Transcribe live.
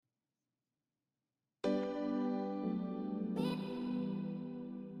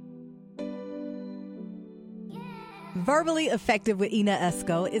Verbally Effective with Ina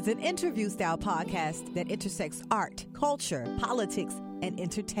Esco is an interview-style podcast that intersects art, culture, politics, and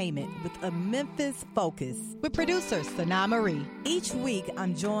entertainment with a Memphis focus. With producer Sana Marie. Each week,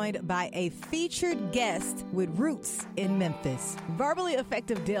 I'm joined by a featured guest with roots in Memphis. Verbally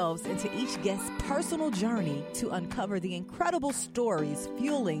Effective delves into each guest's personal journey to uncover the incredible stories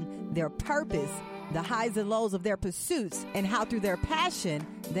fueling their purpose, the highs and lows of their pursuits, and how through their passion,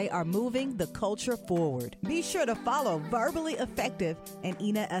 they are moving the culture forward. Be sure to follow Verbally Effective and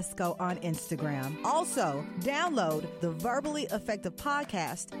Ina Esco on Instagram. Also, download the Verbally Effective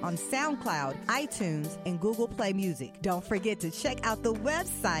podcast on SoundCloud, iTunes, and Google Play Music. Don't forget to check out the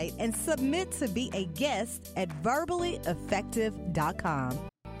website and submit to be a guest at verballyeffective.com.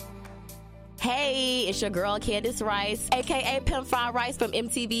 Hey, it's your girl Candace Rice, aka Pimp Fried Rice from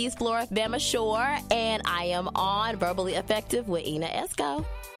MTV's Flora Bama Shore, and I am on Verbally Effective with Ina Esco.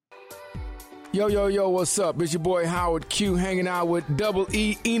 Yo, what's up? It's your boy Howard Q hanging out with Double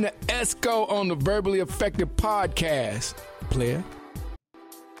E Ina Esco on the Verbally Effective podcast. Player.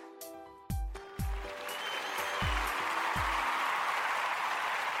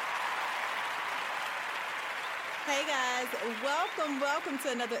 Hey guys, welcome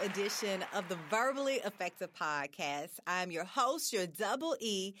to another edition of the Verbally Effective podcast. I'm your host, your Double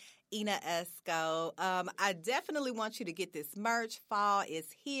E, Ina Esco. I definitely want you to get this merch. Fall is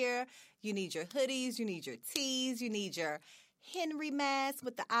here. You need your hoodies, you need your tees, you need your Henry mask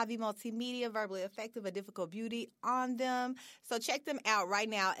with the Ivy Multimedia Verbally Effective, a Difficult Beauty on them. So check them out right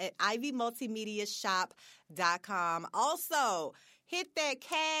now at ivymultimediashop.com. Also, hit that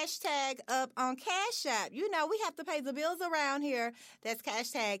cash tag up on Cash App. You know, we have to pay the bills around here. That's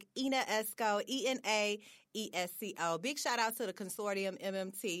hashtag Ina Esco, ENAESCO. Big shout out to the Consortium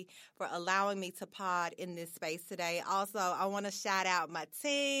MMT for allowing me to pod in this space today. Also, I want to shout out my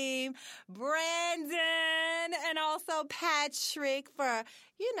team, Brandon, and also Patrick for,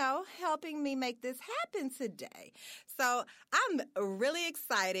 helping me make this happen today. So I'm really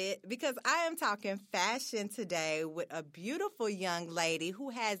excited because I am talking fashion today with a beautiful young lady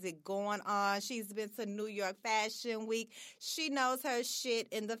who has it going on. She's been to New York Fashion Week. She knows her shit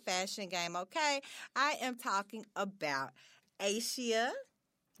in the fashion game, okay? I am talking about Asia.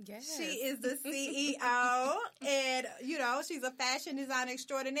 Yes. She is the CEO, and, she's a fashion designer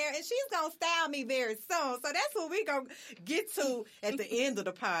extraordinaire, and she's going to style me very soon. So that's what we're going to get to at the end of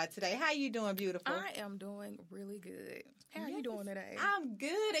the pod today. How you doing, beautiful? I am doing really good. How are you doing today? I'm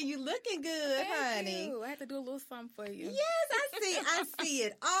good, and you looking good, honey. You. I had to do a little something for you. Yes, I see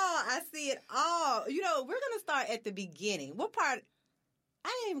it all. We're going to start at the beginning. I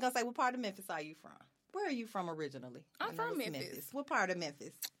ain't even going to say what part of Memphis are you from? Where are you from originally? I'm from Memphis. What part of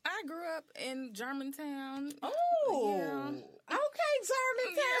Memphis? I grew up in Germantown. Oh, yeah. Okay,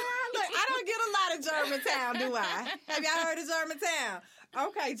 Germantown. Look, I don't get a lot of Germantown, do I? Have y'all heard of Germantown?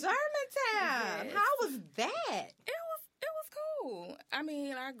 Okay, Germantown. Yes. How was that? It was cool. I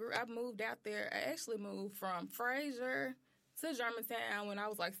mean, I moved out there. I actually moved from Fraser to Germantown when I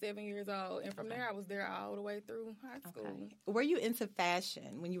was like 7 years old. And from there, I was there all the way through high school. Okay. Were you into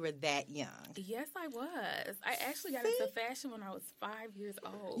fashion when you were that young? Yes, I was. I actually got into fashion when I was 5 years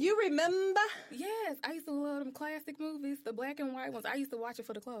old. You remember? Yes. I used to love them classic movies, the black and white ones. I used to watch it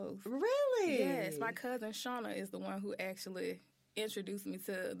for the clothes. Really? Yes. My cousin Shauna is the one who actually introduced me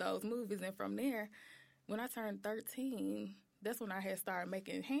to those movies. And from there, when I turned 13... that's when I had started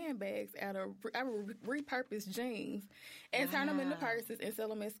making handbags I would repurpose jeans and turn them into purses and sell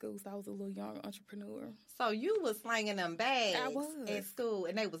them at school. So I was a little young entrepreneur. So you was slanging them bags at school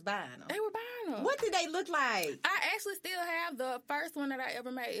and they was buying them? They were buying them. What did they look like? I actually still have the first one that I ever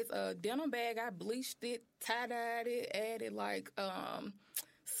made. It's a denim bag. I bleached it, tie-dyed it, added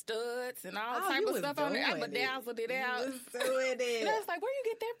studs and all type of stuff on it. I bedazzled it out. You was doing it. And I was like, where you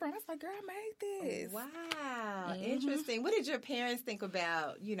get that from? I was like, girl, I made this. Wow. Interesting. What did your parents think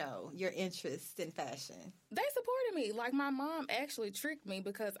about, your interest in fashion? They supported me. Like, my mom actually tricked me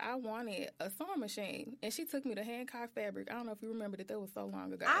because I wanted a sewing machine. And she took me to Hancock Fabric. I don't know if you remember that was so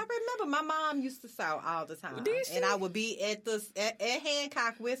long ago. I remember my mom used to sew all the time. Did she? And I would be at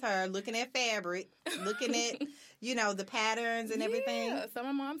Hancock with her looking at fabric, looking at, the patterns and everything. Yeah. So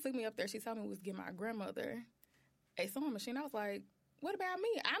my mom took me up there. She told me we was get my grandmother a sewing machine. I was like, what about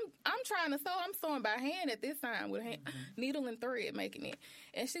me? I'm trying to sew. I'm sewing by hand at this time with a needle and thread making it.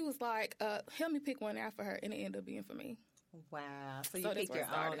 And she was like, help me pick one out for her. And it ended up being for me. Wow. So you picked your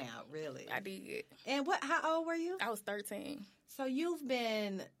own out, really? I did. And how old were you? I was 13. So you've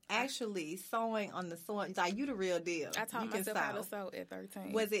been actually sewing on the sewing. Like, you the real deal. I taught myself how to sew at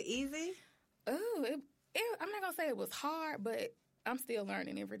 13. Was it easy? Oh, I'm not going to say it was hard, but I'm still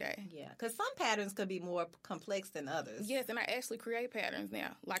learning every day. Yeah, because some patterns could be more complex than others. Yes, and I actually create patterns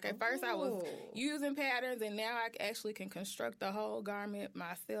now. Like at first I was using patterns, and now I actually can construct the whole garment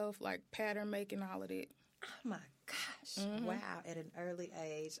myself, like pattern making, all of it. Oh my gosh! Wow, at an early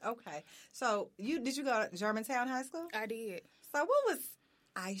age. Okay, so did you go to Germantown High School? I did. So what was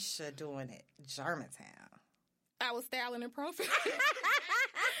Aisha doing at Germantown? I was styling and profiling.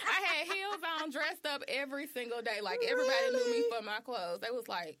 I had heels on, dressed up every single day. Like, everybody knew me for my clothes. They was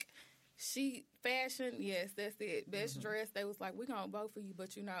like, fashion, yes, that's it. Best dress. They was like, we're going to vote for you, but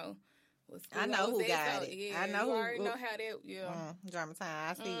I know who got it. Yeah, I know you who. already know how that, yeah. Germantown,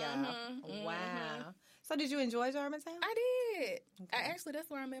 I see y'all. Wow. So did you enjoy Germantown? I did. Okay. That's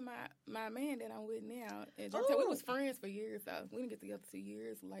where I met my man that I'm with now. At Germantown. We was friends for years, though. We didn't get together 2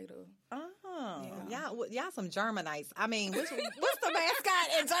 years later. Oh, y'all some Germanites. I mean, what's the mascot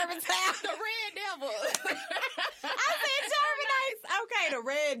in Germantown? The Red Devils. I said Germanites. Okay, the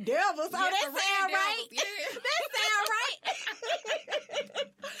Red Devils. Oh, Yes, that the Red sound right. Devils, yeah. That sound right.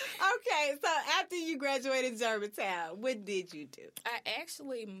 Okay, so after you graduated Germantown, what did you do? I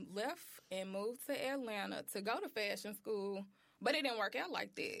actually left and moved to Atlanta to go to fashion school, but it didn't work out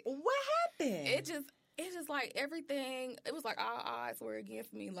like that. What happened? It's just like everything, it was like all odds were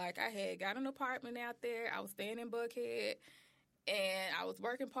against me. Like, I had got an apartment out there, I was staying in Buckhead, and I was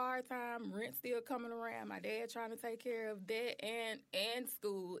working part-time, rent still coming around, my dad trying to take care of that and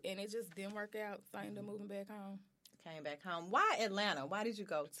school, and it just didn't work out, so I ended up moving back home. Came back home. Why Atlanta? Why did you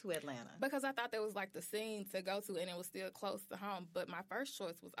go to Atlanta? Because I thought that was like the scene to go to, and it was still close to home. But my first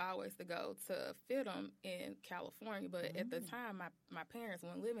choice was always to go to FIDM in California. But at the time, my parents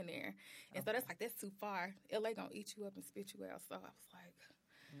weren't living there. And so that's too far. LA gonna eat you up and spit you out. So I was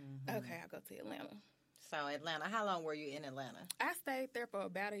like, okay, I'll go to Atlanta. So Atlanta, how long were you in Atlanta? I stayed there for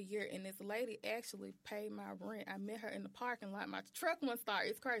about a year, and this lady actually paid my rent. I met her in the parking lot. My truck wouldn't start.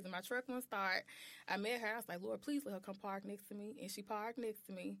 It's crazy. My truck wouldn't start. I met her. I was like, Lord, please let her come park next to me. And she parked next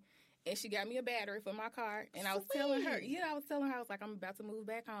to me, and she got me a battery for my car. And I was telling her, I was like, I'm about to move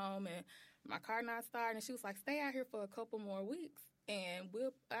back home, and my car not starting. And she was like, stay out here for a couple more weeks, and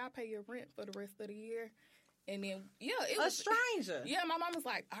I'll pay your rent for the rest of the year. And then, it was a stranger. Yeah, my mom was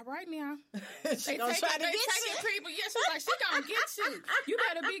like, all right now. She gonna try to get you. People. Yeah, she was like, she gonna get you. You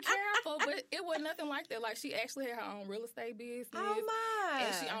better be careful. But it wasn't nothing like that. Like, she actually had her own real estate business. Oh, my.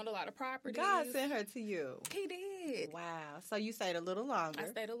 And she owned a lot of properties. God sent her to you. He did. Wow. So you stayed a little longer. I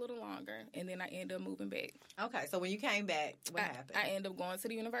stayed a little longer. And then I ended up moving back. Okay. So when you came back, what happened? I ended up going to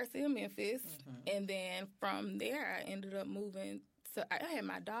the University of Memphis. And then from there, I ended up moving to, I had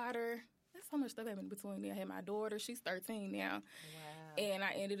my daughter. So much stuff happened between there. I had my daughter. She's 13 now. Wow. And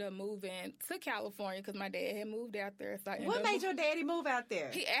I ended up moving to California because my dad had moved out there. So what made your daddy move out there?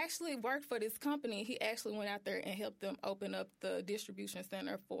 He actually worked for this company. He actually went out there and helped them open up the distribution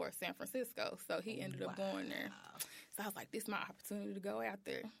center for San Francisco. So he ended up going there. So I was like, this is my opportunity to go out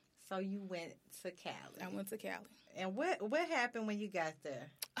there. So you went to Cali. I went to Cali. And what happened when you got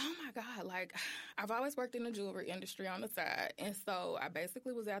there? Oh, my God. Like, I've always worked in the jewelry industry on the side. And so I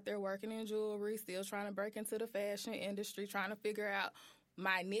basically was out there working in jewelry, still trying to break into the fashion industry, trying to figure out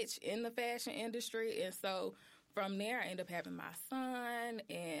my niche in the fashion industry. And so from there, I ended up having my son.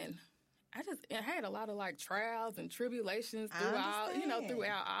 And I had a lot of, like, trials and tribulations throughout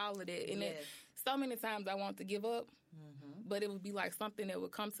all of that. And so many times I wanted to give up. But it would be like something that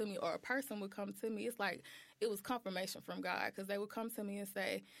would come to me, or a person would come to me. It's like it was confirmation from God, because they would come to me and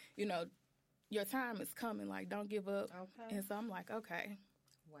say, your time is coming. Like, don't give up. Okay. And so I'm like, okay.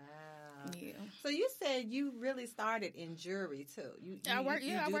 Wow. Yeah. So you said you really started in jewelry too. I worked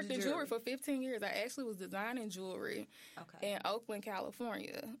in jewelry for 15 years. I actually was designing jewelry in Oakland,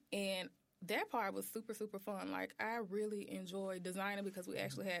 California, and that part was super, super fun. Like, I really enjoyed designing because we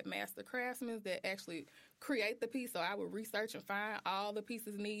actually had master craftsmen that actually create the piece. So I would research and find all the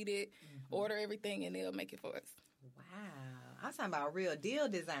pieces needed, order everything, and they'll make it for us. Wow. I'm talking about real deal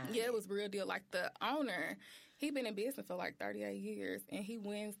design. Yeah, it was real deal. Like, the owner, he'd been in business for like 38 years, and he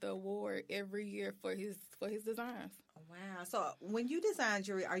wins the award every year for his designs. Wow. So when you design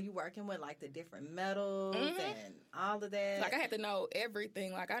jewelry, are you working with, like, the different metals and all of that? Like, I had to know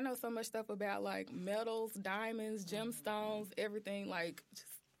everything. Like, I know so much stuff about, like, metals, diamonds, gemstones, everything. Like,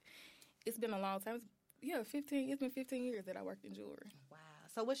 it's been a long time. It's been 15 years that I worked in jewelry. Wow.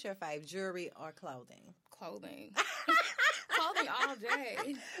 So what's your fave, jewelry or clothing? Clothing. Clothing all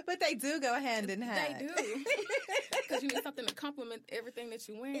day. But they do go hand in hand. They do. Because you need something to complement everything that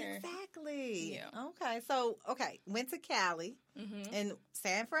you wear. Exactly. Yeah. Okay. So, went to Cali and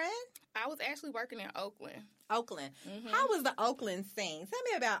San Fran? I was actually working in Oakland. Oakland. How was the Oakland scene? Tell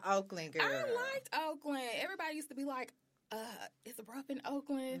me about Oakland, girl. I liked Oakland. Everybody used to be like, it's rough in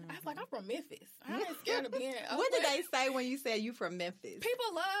Oakland. I was like, I'm from Memphis. I ain't scared of being in Oakland. What did they say when you said you from Memphis?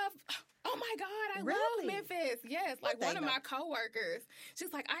 People love, oh my God, I love Memphis. Yes, like one of my coworkers,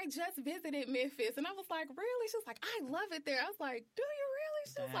 she's like, I just visited Memphis. And I was like, really? She was like, I love it there. I was like, do you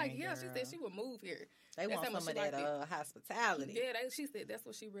really? She was like, yeah. Girl. She said she would move here. They want some of that hospitality. Yeah, she said that's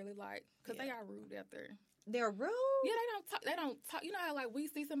what she really liked. Because they are rude out there. They're rude? Yeah, they don't talk. You know how, like, we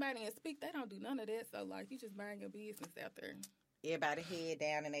see somebody and speak? They don't do none of that. So, like, you just mind your business out there. Everybody head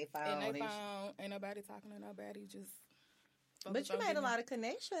down in their phone. Ain't nobody talking to nobody. Just. But you made a lot of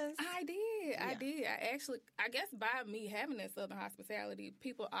connections. I did. I guess by me having that Southern hospitality,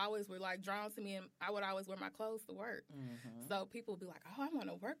 people always were like drawn to me, and I would always wear my clothes to work. Mm-hmm. So people would be like, "Oh, I want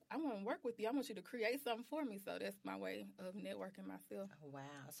to work with you. I want you to create something for me." So that's my way of networking myself. Oh, wow.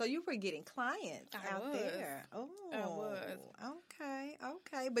 So you were getting clients out there. Oh, I was.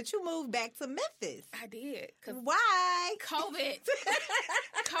 Okay. But you moved back to Memphis. I did. Why? COVID.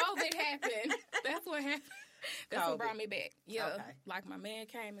 COVID happened. That's what happened. That's what brought me back. Yeah. Okay. Like, my man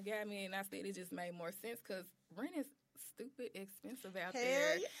came and got me, and I said it just made more sense because rent is stupid expensive out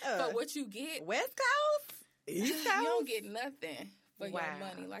there. Yeah. But what you get... West Coast? East Coast? You don't get nothing for your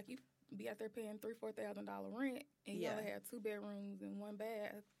money. Like, you be out there paying $3,000-$4,000 rent, and you only have 2 bedrooms and 1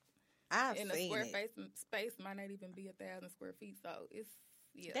 bath. I've seen it. And the space might not even be 1,000 square feet, so it's...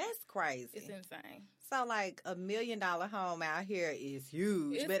 Yeah. That's crazy. It's insane. So, like, $1 million home out here is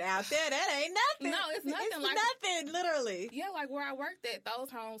huge, but out there, that ain't nothing. No, it's nothing. It's nothing, literally. Yeah, like where I worked at,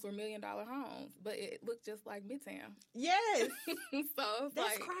 those homes were $1 million homes, but it looked just like Midtown. Yes. So it's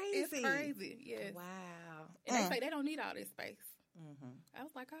that's like, crazy. It's crazy. Yes. Wow. And they say they don't need all this space. Mm-hmm. I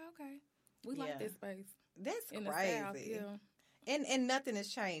was like, oh, okay. We like this space. That's in crazy. The South, yeah. And nothing has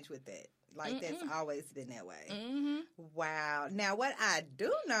changed with that. Like, that's always been that way. Mm-hmm. Wow. Now, what I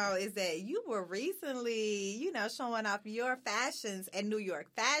do know is that you were recently, showing off your fashions at New York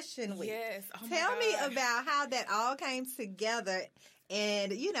Fashion Week. Yes. Oh Tell me about how that all came together.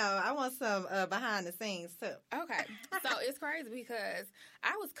 And, I want some behind the scenes, too. Okay. So, it's crazy because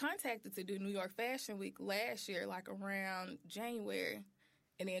I was contacted to do New York Fashion Week last year, like around January,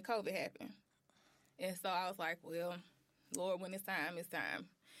 and then COVID happened. And so I was like, well, Lord, when it's time, it's time.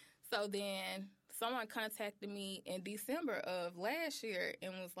 So then someone contacted me in December of last year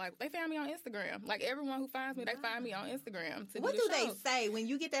and was like, they found me on Instagram. Like, everyone who finds me, they find me on Instagram. What do they say when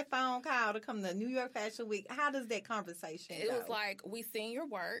you get that phone call to come to New York Fashion Week? How does that conversation go? It was like, we seen your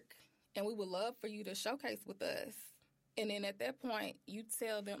work, and we would love for you to showcase with us. And then at that point, you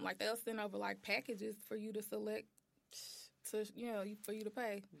tell them, like, they'll send over, like, packages for you to select, for you to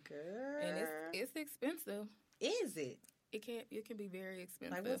pay. Girl. And it's expensive. Is it? It can be very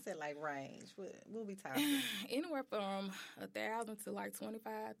expensive. Like, what's that like range? What we talking? Anywhere from $1,000 to like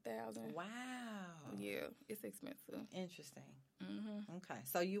 $25,000. Wow. Yeah, it's expensive. Interesting. Mm-hmm. Okay,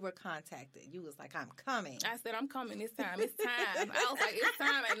 so you were contacted. You was like, I'm coming. I said, I'm coming this time. It's time. I was like, it's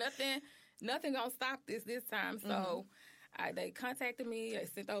time. Ain't nothing gonna stop this time. So they contacted me. They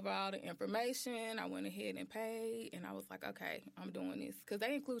sent over all the information. I went ahead and paid, and I was like, okay, I'm doing this. Because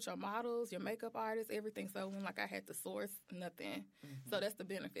they include your models, your makeup artists, everything. So when, like, I had to source nothing. So that's the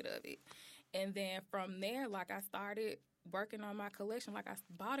benefit of it. And then from there, like, I started working on my collection. Like, I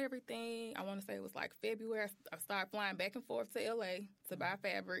bought everything. I want to say it was like February. I started flying back and forth to L.A. to buy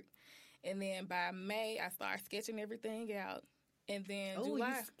fabric. And then by May, I started sketching everything out. And then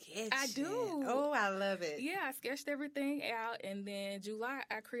July, I do. Oh, I love it. Yeah, I sketched everything out, and then July,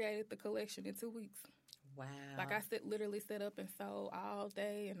 I created the collection in 2 weeks. Wow! Like, I literally set up and sold all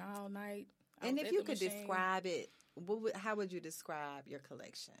day and all night. And if you could describe it, how would you describe your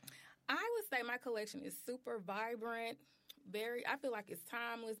collection? I would say my collection is super vibrant. I feel like it's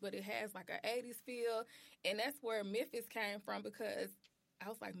timeless, but it has like an 80s feel, and that's where Memphis came from because I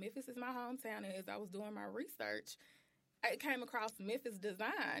was like, Memphis is my hometown, and as I was doing my research, I came across Memphis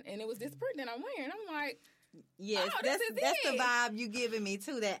design, and it was this print that I'm wearing. I'm like, yes, oh, that's the vibe you giving me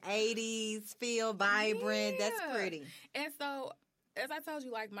too. That 80s feel, vibrant. Yeah. That's pretty. And so, as I told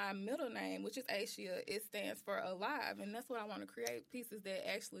you, like, my middle name, which is Asia, it stands for alive, and that's what I want to create, pieces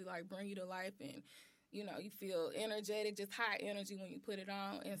that actually like bring you to life, and you feel energetic, just high energy when you put it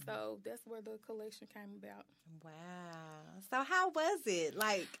on. And so that's where the collection came about. Wow. So how was it?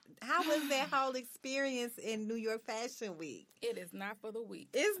 Like, how was that whole experience in New York Fashion Week? It is not for the weak.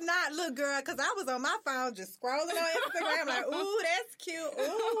 It's not, little girl, because I was on my phone just scrolling on Instagram like, ooh, that's cute.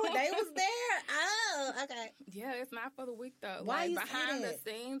 Ooh, they was there. Oh, okay. Yeah, it's not for the weak, though. Why like, you behind the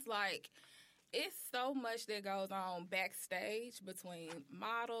scenes, like, it's so much that goes on backstage between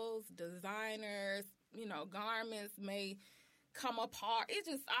models, designers, garments made come apart.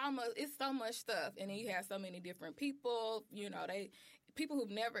 It's so much stuff. And then you have so many different people, people who've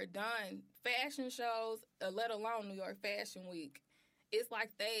never done fashion shows, let alone New York Fashion Week. It's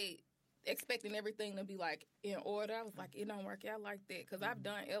like they expecting everything to be like in order. I was like, it don't work out like that, because I've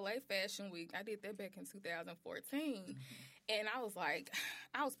done LA Fashion Week. I did that back in 2014. And I was like,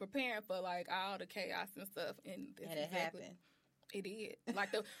 I was preparing for like all the chaos and stuff. And it happened. It did. Like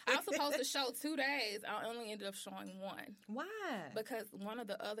I was supposed to show 2 days. I only ended up showing 1. Why? Because one of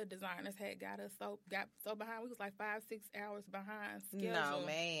the other designers had got so behind. We was like 5-6 hours behind schedule. No,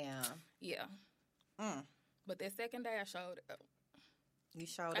 ma'am. Yeah. But that second day I showed up. You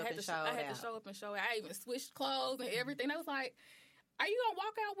showed up and showed out. I had to show up and show out. I even switched clothes and everything. I was like, are you going to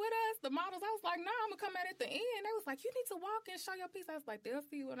walk out with us? The models, I was like, no, I'm going to come out at the end. They was like, you need to walk and show your piece. I was like, they'll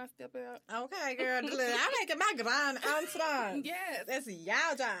see you when I step out. Okay, girl. I'm making my grand entrance. Yes. That's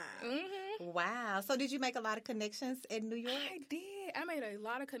y'all time. Mm-hmm. Wow. So did you make a lot of connections in New York? I did. I made a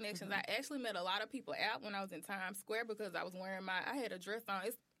lot of connections. I actually met a lot of people out when I was in Times Square, because I was wearing I had a dress on.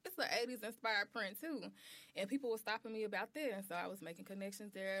 It's an 80s inspired print too. And people were stopping me about that. And so I was making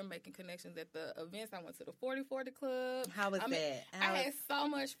connections there, making connections at the events. I went to the 4040 Club. How was that? I had so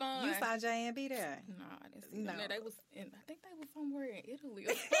much fun. You saw J&B there? No, I didn't see them there. I think they was somewhere in Italy.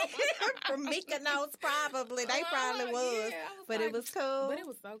 From Mykonos, probably. They probably was. Yeah, but it was cool. But it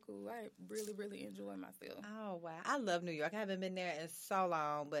was so cool. I really, really enjoyed myself. Oh, wow. I love New York. I haven't been there in so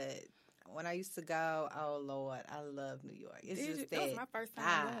long, but when I used to go, oh, Lord, I love New York. That was my first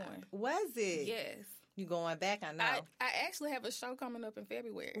time going. Was it? Yes. You going back? I know. I actually have a show coming up in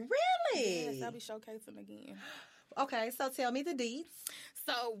February. Really? Yes, I'll be showcasing again. Okay, so tell me the deets.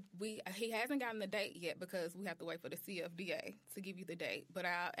 So he hasn't gotten the date yet, because we have to wait for the CFDA to give you the date. But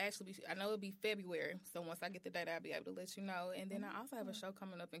I know it'll be February. So once I get the date, I'll be able to let you know. And then I also have a show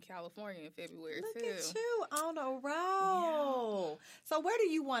coming up in California in February too. Look at you on a roll. Yeah. So where do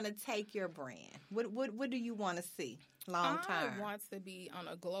you want to take your brand? What do you want to see long term? I want to be on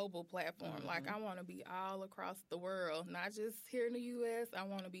a global platform. Like, I want to be all across the world, not just here in the U.S. I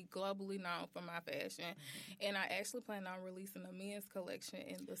want to be globally known for my fashion. And I actually plan on releasing a men's collection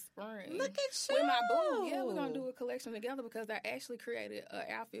in the spring. Look at you. With my boo. Yeah, we're going to do a collection together, because I actually created an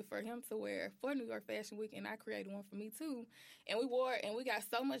outfit for him to wear for New York Fashion Week, and I created one for me too. And we wore it, and we got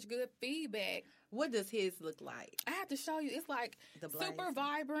so much good feedback. What does his look like? I have to show you. It's like super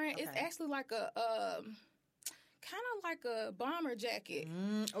vibrant. Okay. It's actually like a kind of like a bomber jacket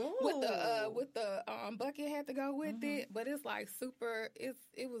with the bucket hat to go with it. But it's like super. It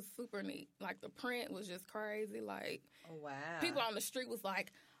was super neat. Like, the print was just crazy. Like, wow. People on the street was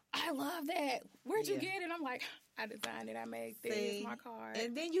like, I love that. Where'd you get it? I'm like, I designed it. I made this. It's my card.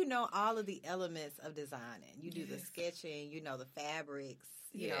 And then you know all of the elements of designing. You do the sketching. You know the fabrics.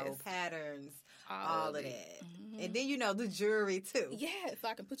 You know, patterns, all of that. Mm-hmm. And then you know the jewelry too. Yeah, so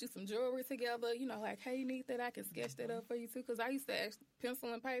I can put you some jewelry together. You know, like, hey, you need that? I can sketch that up for you too. Because I used to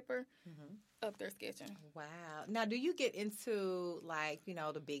pencil and paper up there sketching. Wow. Now, do you get into, like, you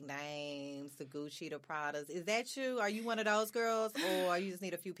know, the big names, the Gucci, the Pradas? Is that you? Are you one of those girls? Or you just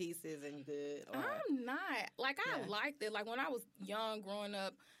need a few pieces and you good? Or? I'm not. Like, I liked it. Like, when I was young, growing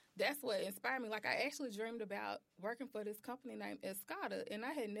up, that's what inspired me. Like, I actually dreamed about working for this company named Escada, and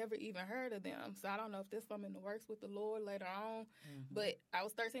I had never even heard of them. So I don't know if there's something in the works with the Lord later on. But I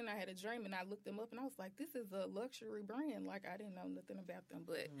was 13, I had a dream, and I looked them up, and I was like, this is a luxury brand. Like, I didn't know nothing about them.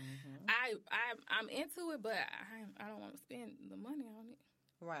 But I'm into it, but I don't want to spend the money on it.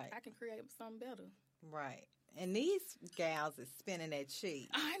 Right. I can create something better. Right. And these gals is spending that cheap.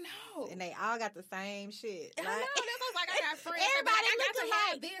 I know. And they all got the same shit. I know. That's what's like, I got friends. Everybody I got to alike.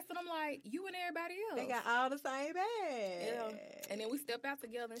 have this. And I'm like, you and everybody else. They got all the same bag. Yeah. And then we step out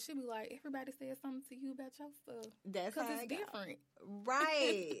together and she be like, everybody said something to you about your stuff. That's how it's different.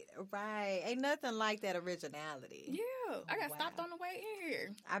 Right. Right. Ain't nothing like that originality. Yeah. I got stopped on the way in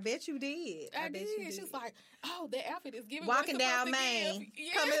here. I bet you did. I did. She was like, oh, that outfit is giving walking down Main.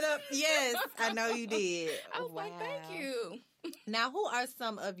 Coming up. Yes. I know you did. I was like, thank you. Now, who are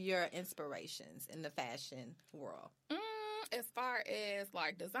some of your inspirations in the fashion world? As far as,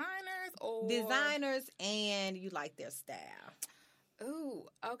 like, designers or... Designers, and you like their style. Ooh,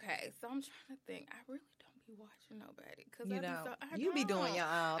 okay. So I'm trying to think. I really don't be watching nobody. Cause you be doing your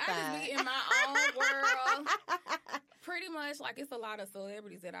own thing. I just be in my own world. Pretty much, like, it's a lot of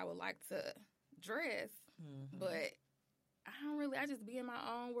celebrities that I would like to dress, but... I just be in my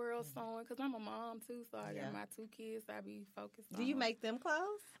own world sewing, because I'm a mom too, so I got my 2 kids I be focused on. Do you make them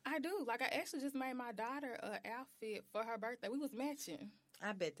clothes? I do. Like, I actually just made my daughter an outfit for her birthday. We was matching.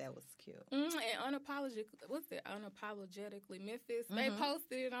 I bet that was cute. And Unapologetically Memphis. They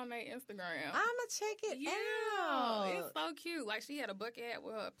posted it on their Instagram. I'm going to check it out. It's so cute. Like, she had a bucket hat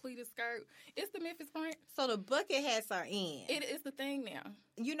with her pleated skirt. It's the Memphis print. So the bucket hats are in. It is the thing now.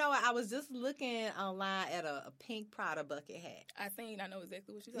 You know what? I was just looking online at a pink Prada bucket hat. I know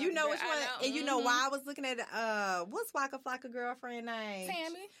exactly what you're talking about. You know which one? And you know why I was looking at it? What's Waka Flocka girlfriend name?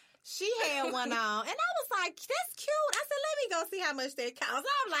 Tammy. She had one on, and I was like, "That's cute." I said, "Let me go see how much that costs."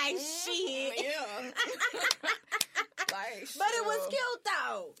 I'm like, "Shit." Yeah. But it was cute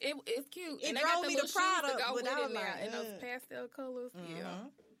though. It's cute. It and they drove got the me little to Prada, shoes to go but with I it was now, like, and those pastel colors. Yeah.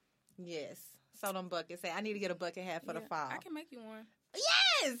 Yes. So them buckets. I need to get a bucket hat for the fall. I can make you one.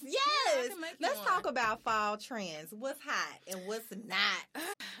 Yes. Yeah, I can make you Let's one. talk about fall trends. What's hot and what's not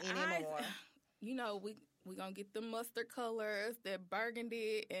anymore? We're going to get the mustard colors, that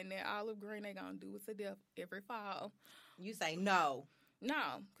burgundy, and that olive green. They're going to do it to death every fall. You say no.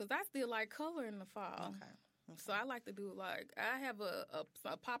 No, because I still like color in the fall. Okay. So I like to do, like, I have a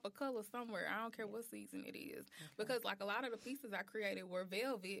pop of color somewhere. I don't care what season it is. Okay. Because, like, a lot of the pieces I created were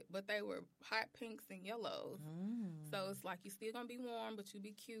velvet, but they were hot pinks and yellows. So it's like you still going to be warm, but you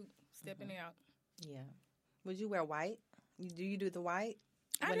be cute stepping out. Yeah. Would you wear white? Do you do the white?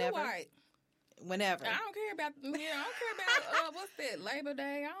 I do white. Whenever. I don't care about what's that, Labor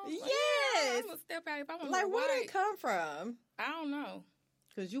Day? Yes. I'm going to step out if I want to like, wear where white. did it come from? I don't know.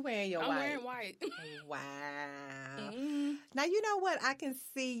 Because you wearing your I'm white. wearing white. Wow. Mm-hmm. Now, you know what? I can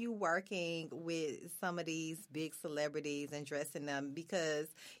see you working with some of these big celebrities and dressing them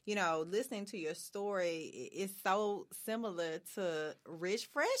because, listening to your story is so similar to Rich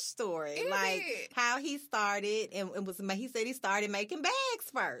Fresh story. How he started and he said he started making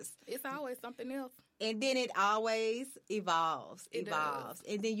bags first. It's always something else. And then it always evolves. It does.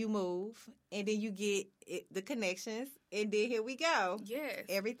 And then you move. And then you get the connections. And then here we go. Yes.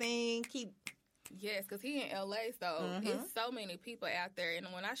 Everything keep... Yes, because he in L.A., so it's so many people out there. And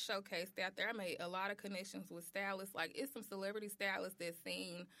when I showcased out there, I made a lot of connections with stylists. Like, it's some celebrity stylists that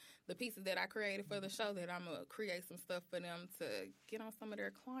seen the pieces that I created for the show that I'm going to create some stuff for them to get on some of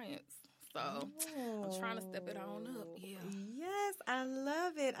their clients. So I'm trying to step it on up. Yeah. Yes, I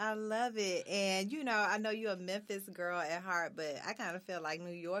love it. I love it. And, I know you're a Memphis girl at heart, but I kind of feel like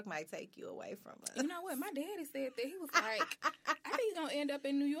New York might take you away from us. You know what? My daddy said that. He was like, I think you're going to end up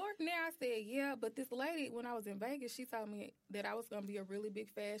in New York now. I said, yeah. But this lady, when I was in Vegas, she told me that I was going to be a really big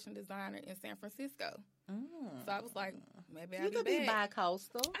fashion designer in San Francisco. So I was like, maybe I'll be back. You could be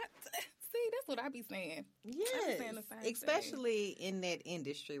bi-coastal. See, that's what I be saying. Yes. I be saying the same especially in that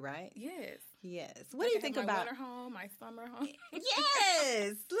industry, right? Yes. Yes. What do you think about my winter home, my summer home?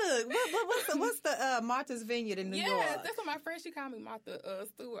 Yes. Look, what's the Martha's Vineyard in New York? Yes, that's what my friend, she called me Martha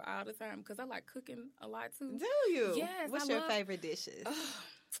Stewart all the time because I like cooking a lot too. Do you? Yes. What's your favorite dishes?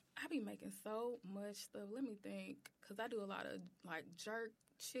 I be making so much stuff. Let me think, because I do a lot of like jerk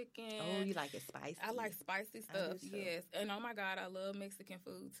chicken. Oh, you like it spicy? I like spicy stuff. Yes, and oh my God, I love Mexican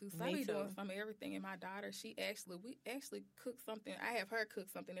food too. So I be doing some of everything. And my daughter, we actually cook something. I have her cook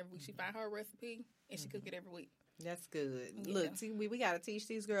something every week. She find her recipe and she cook it every week. That's good. Yeah. Look, we got to teach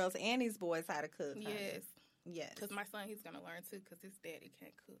these girls and these boys how to cook. Huh? Yes. Yes. Because my son, he's going to learn too because his daddy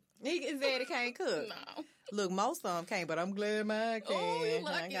can't cook. His daddy can't cook? No. Look, most of them can't, but I'm glad mine can. Oh, you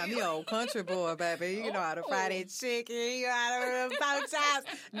lucky. I got me old country boy, baby. You know how to fry that chicken. You know how to run pork chops.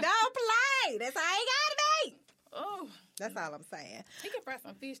 Don't play. That's how you got to be. Oh. That's all I'm saying. He can fry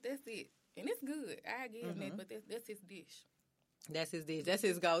some fish. That's it. And it's good. I give him that, but that's his dish. That's his dish. That's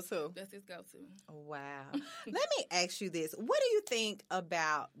his go-to. That's his go-to. Wow. Let me ask you this. What do you think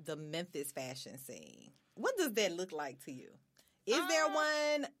about the Memphis fashion scene? What does that look like to you? Is there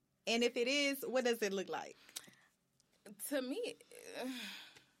one? And if it is, what does it look like? To me,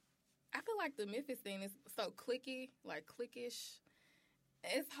 I feel like the Memphis thing is so cliquey, like cliquish.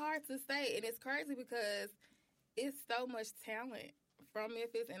 It's hard to say. And it's crazy because it's so much talent from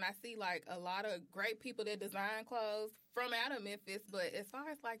Memphis. And I see like a lot of great people that design clothes from out of Memphis. But as far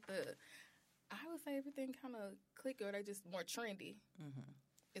as like I would say everything kind of cliquey, or they just more trendy.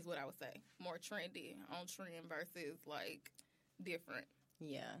 Is what I would say. More trendy, on trend versus like different.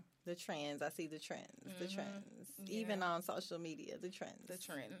 Yeah, the trends. I see the trends. The trends. Yeah. Even on social media, the trends. The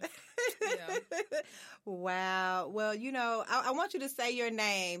trends. Yeah. Wow. Well, I want you to say your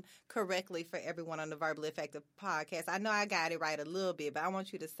name correctly for everyone on the Verbally Effective podcast. I know I got it right a little bit, but I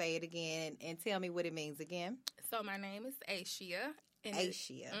want you to say it again and tell me what it means again. So my name is Aisha.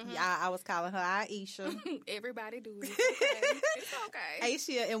 Aisha. Yeah, I was calling her Aisha. Everybody do it. It's okay.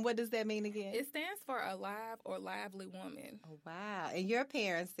 Aisha, and what does that mean again? It stands for alive or lively woman. Oh, wow. And your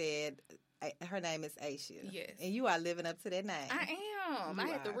parents said her name is Aisha. Yes. And you are living up to that name. I am. You I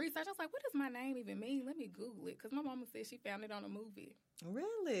had to are. research. I was like, what does my name even mean? Let me Google it. Because my mama said she found it on a movie.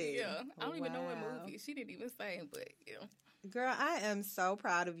 Really? Yeah. I don't even know what Wow. movie. She didn't even say, but yeah. Girl, I am so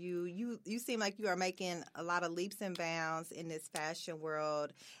proud of you. You seem like you are making a lot of leaps and bounds in this fashion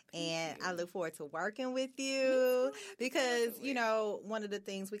world, and I look forward to working with you because, you know, one of the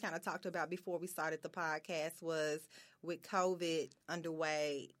things we kind of talked about before we started the podcast was with COVID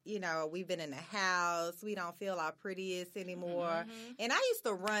underway, you know, we've been in the house. We don't feel our prettiest anymore. And I used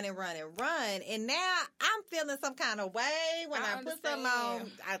to run and run and run, and now I'm feeling some kind of way when I put something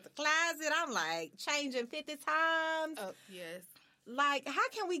on out the closet. I'm like changing 50 times. Oh, yes. Like, how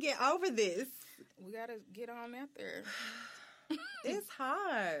can we get over this? We got to get on out there. It's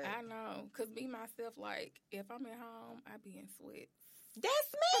hard. I know. Because me, myself, like, if I'm at home, I be in sweats.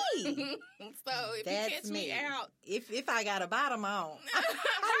 That's me. So if That's you catch me out. If I got a bottom on,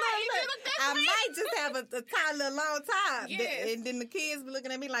 Right, I might just have a tight little long top. Yes. And then the kids be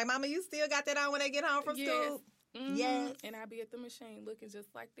looking at me like, Mama, you still got that on when they get home from Yes. school? Mhm. Yes. And I be at the machine looking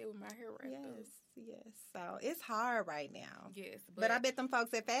just like that with my hair wrapped up. Yes. So it's hard right now. Yes. But I bet them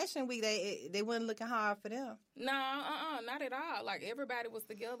folks at Fashion Week, they wasn't looking hard for them. No, not at all. Like, everybody was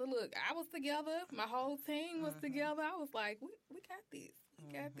together. Look, I was together. My whole team was together. I was like, we got this.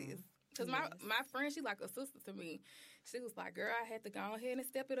 We got this. Because my friend, she like a sister to me. She was like, girl, I had to go ahead and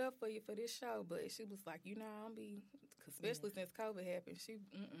step it up for you for this show. But she was like, you know, I'm be, especially since COVID happened. She,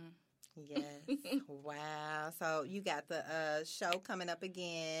 Yes. Wow. So you got the show coming up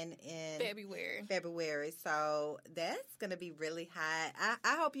again in February. So that's going to be really hot.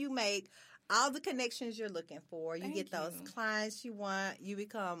 I hope you make all the connections you're looking for. You get those clients you want. You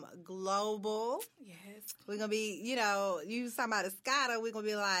become global. Yes. We're going to be, you know, you talking about Escada, we're going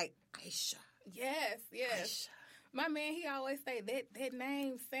to be like, Aisha. Yes. Aisha. My man, he always say that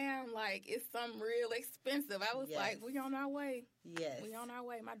name sound like it's something real expensive. I was like, we on our way. Yes. We on our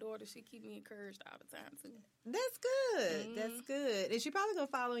way. My daughter, she keep me encouraged all the time, too. That's good. That's good. And she probably going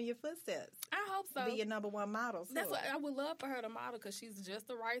to follow in your footsteps. I hope so. Be your number one model. So. That's what I would love for her to model because she's just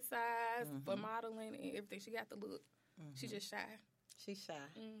the right size for modeling and everything. She got the look. She's just shy. She's shy.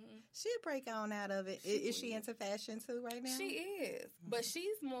 She'll break on out of it. Is she into fashion, too, right now? She is. But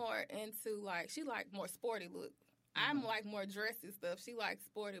she's more into, like, she like more sporty look. I'm like more dressy stuff. She likes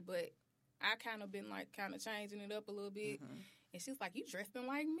sporty, but I kind of been like kind of changing it up a little bit. And she's like, you dressing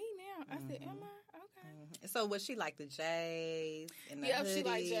like me now. I said, am I? Okay. So was she like the J's and the hoodies? She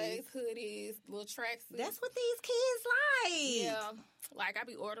like J's, hoodies, little tracksuits. That's what these kids like. Yeah. Like, I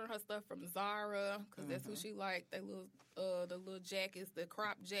be ordering her stuff from Zara because that's who she like. They little, the little jackets, the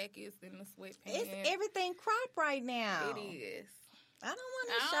crop jackets and the sweatpants. It's everything crop right now. It is. I don't want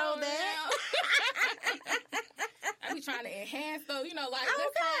to show that. I be trying to enhance, so, you know, like,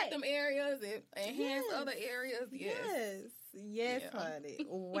 let's hide them areas and enhance other areas. Yes, honey.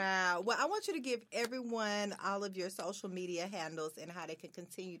 Wow. Well, I want you to give everyone all of your social media handles and how they can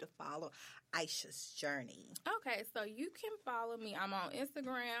continue to follow Aisha's journey. Okay, so you can follow me. I'm on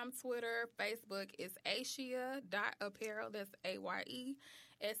Instagram, Twitter, Facebook. It's Aishia.apparel. That's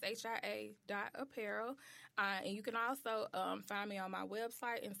AYESHIA.apparel. And you can also find me on my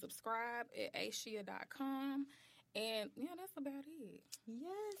website and subscribe at Aishia.com. And, yeah, that's about it.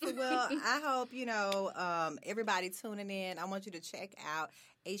 Yes. Well, I hope, you know, everybody tuning in, I want you to check out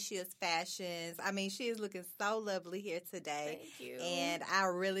Aishia's fashions. I mean, she is looking so lovely here today. Thank you. And I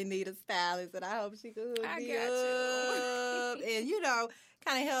really need a stylist, and I hope she can hook me got up. And, you know,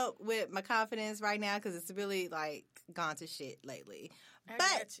 kind of help with my confidence right now because it's really, like, gone to shit lately.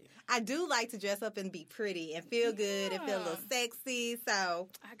 But I do like to dress up and be pretty and feel good and feel a little sexy. So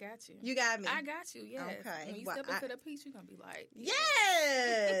I got you. You got me. I got you, yes. Okay. When you step into the piece, you're going to be like,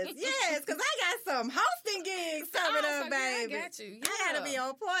 yes, because I got some hosting gigs coming up, baby. I got you. Yeah. I got to be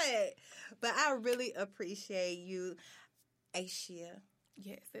on point. But I really appreciate you, Aishia.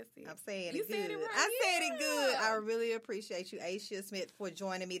 Yes, that's it. I'm saying you it good. Said it right. I said it good. I really appreciate you, Aishia Smith, for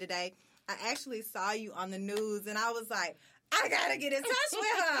joining me today. I actually saw you on the news, and I was like, I gotta get in touch with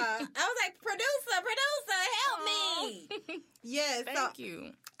her. I was like, producer, help me. Yes. Thank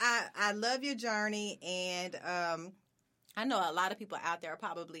you. I love your journey, and I know a lot of people out there are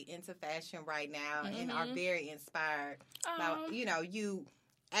probably into fashion right now and are very inspired by, you know, you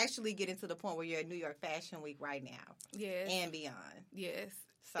actually getting to the point where you're at New York Fashion Week right now. Yes. And beyond. Yes.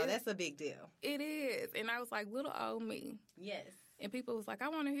 So that's a big deal. It is. And I was like, little old me. Yes. And people was like, I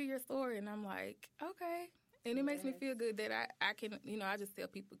want to hear your story. And I'm like, okay. And it makes me feel good that I can, you know, I just tell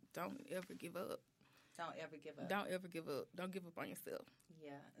people don't ever give up. Don't ever give up. Don't ever give up. Don't give up on yourself.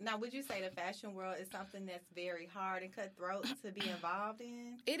 Yeah. Now, would you say the fashion world is something that's very hard and cutthroat to be involved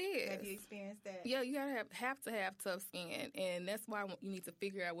in? It is. Have you experienced that? Yeah, you gotta have to have tough skin, and that's why you need to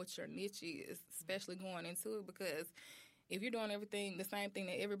figure out what your niche is, especially going into it. Because if you're doing everything the same thing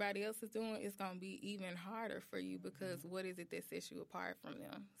that everybody else is doing, it's gonna be even harder for you. Because what is it that sets you apart from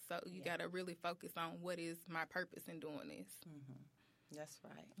them? So you gotta really focus on what is my purpose in doing this. Mm-hmm. That's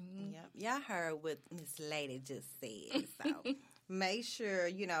right. Yep. Y'all heard what Miss Lady just said. So make sure,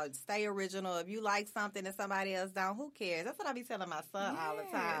 stay original. If you like something and somebody else don't, who cares? That's what I be telling my son all the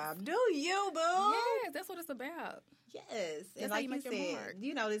time. Do you, boo? Yes, that's what it's about. Yes. That's and like how you said, make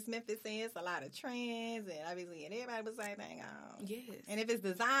your mark. this Memphis thing, it's a lot of trends, and I be seeing everybody with the same thing on. Yes. And if it's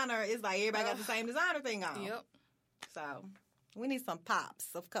designer, it's like everybody got the same designer thing on. Yep. So we need some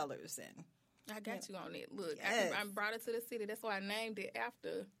pops of colors and... I got you on it. Look, Yes. I brought it to the city. That's why I named it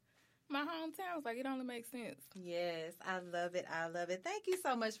after my hometown. It's like, it only makes sense. Yes, I love it. I love it. Thank you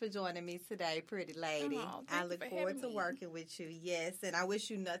so much for joining me today, pretty lady. Oh, I look forward to working with you. Yes, and I wish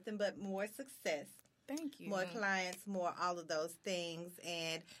you nothing but more success. Thank you. More clients, more all of those things.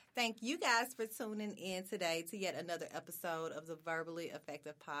 And thank you guys for tuning in today to yet another episode of the Verbally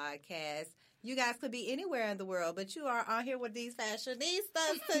Effective Podcast. You guys could be anywhere in the world, but you are on here with these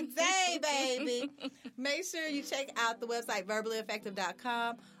fashionistas today, baby. Make sure you check out the website,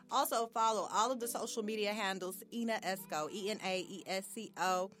 verballyeffective.com. Also, follow all of the social media handles, Ina Esco,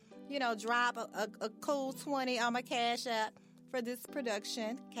 ENAESCO. Drop a cool 20 on my Cash App for this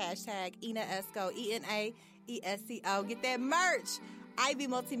production. Hashtag Ina Esco, ENAESCO. Get that merch,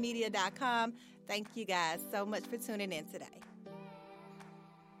 ivymultimedia.com. Thank you guys so much for tuning in today.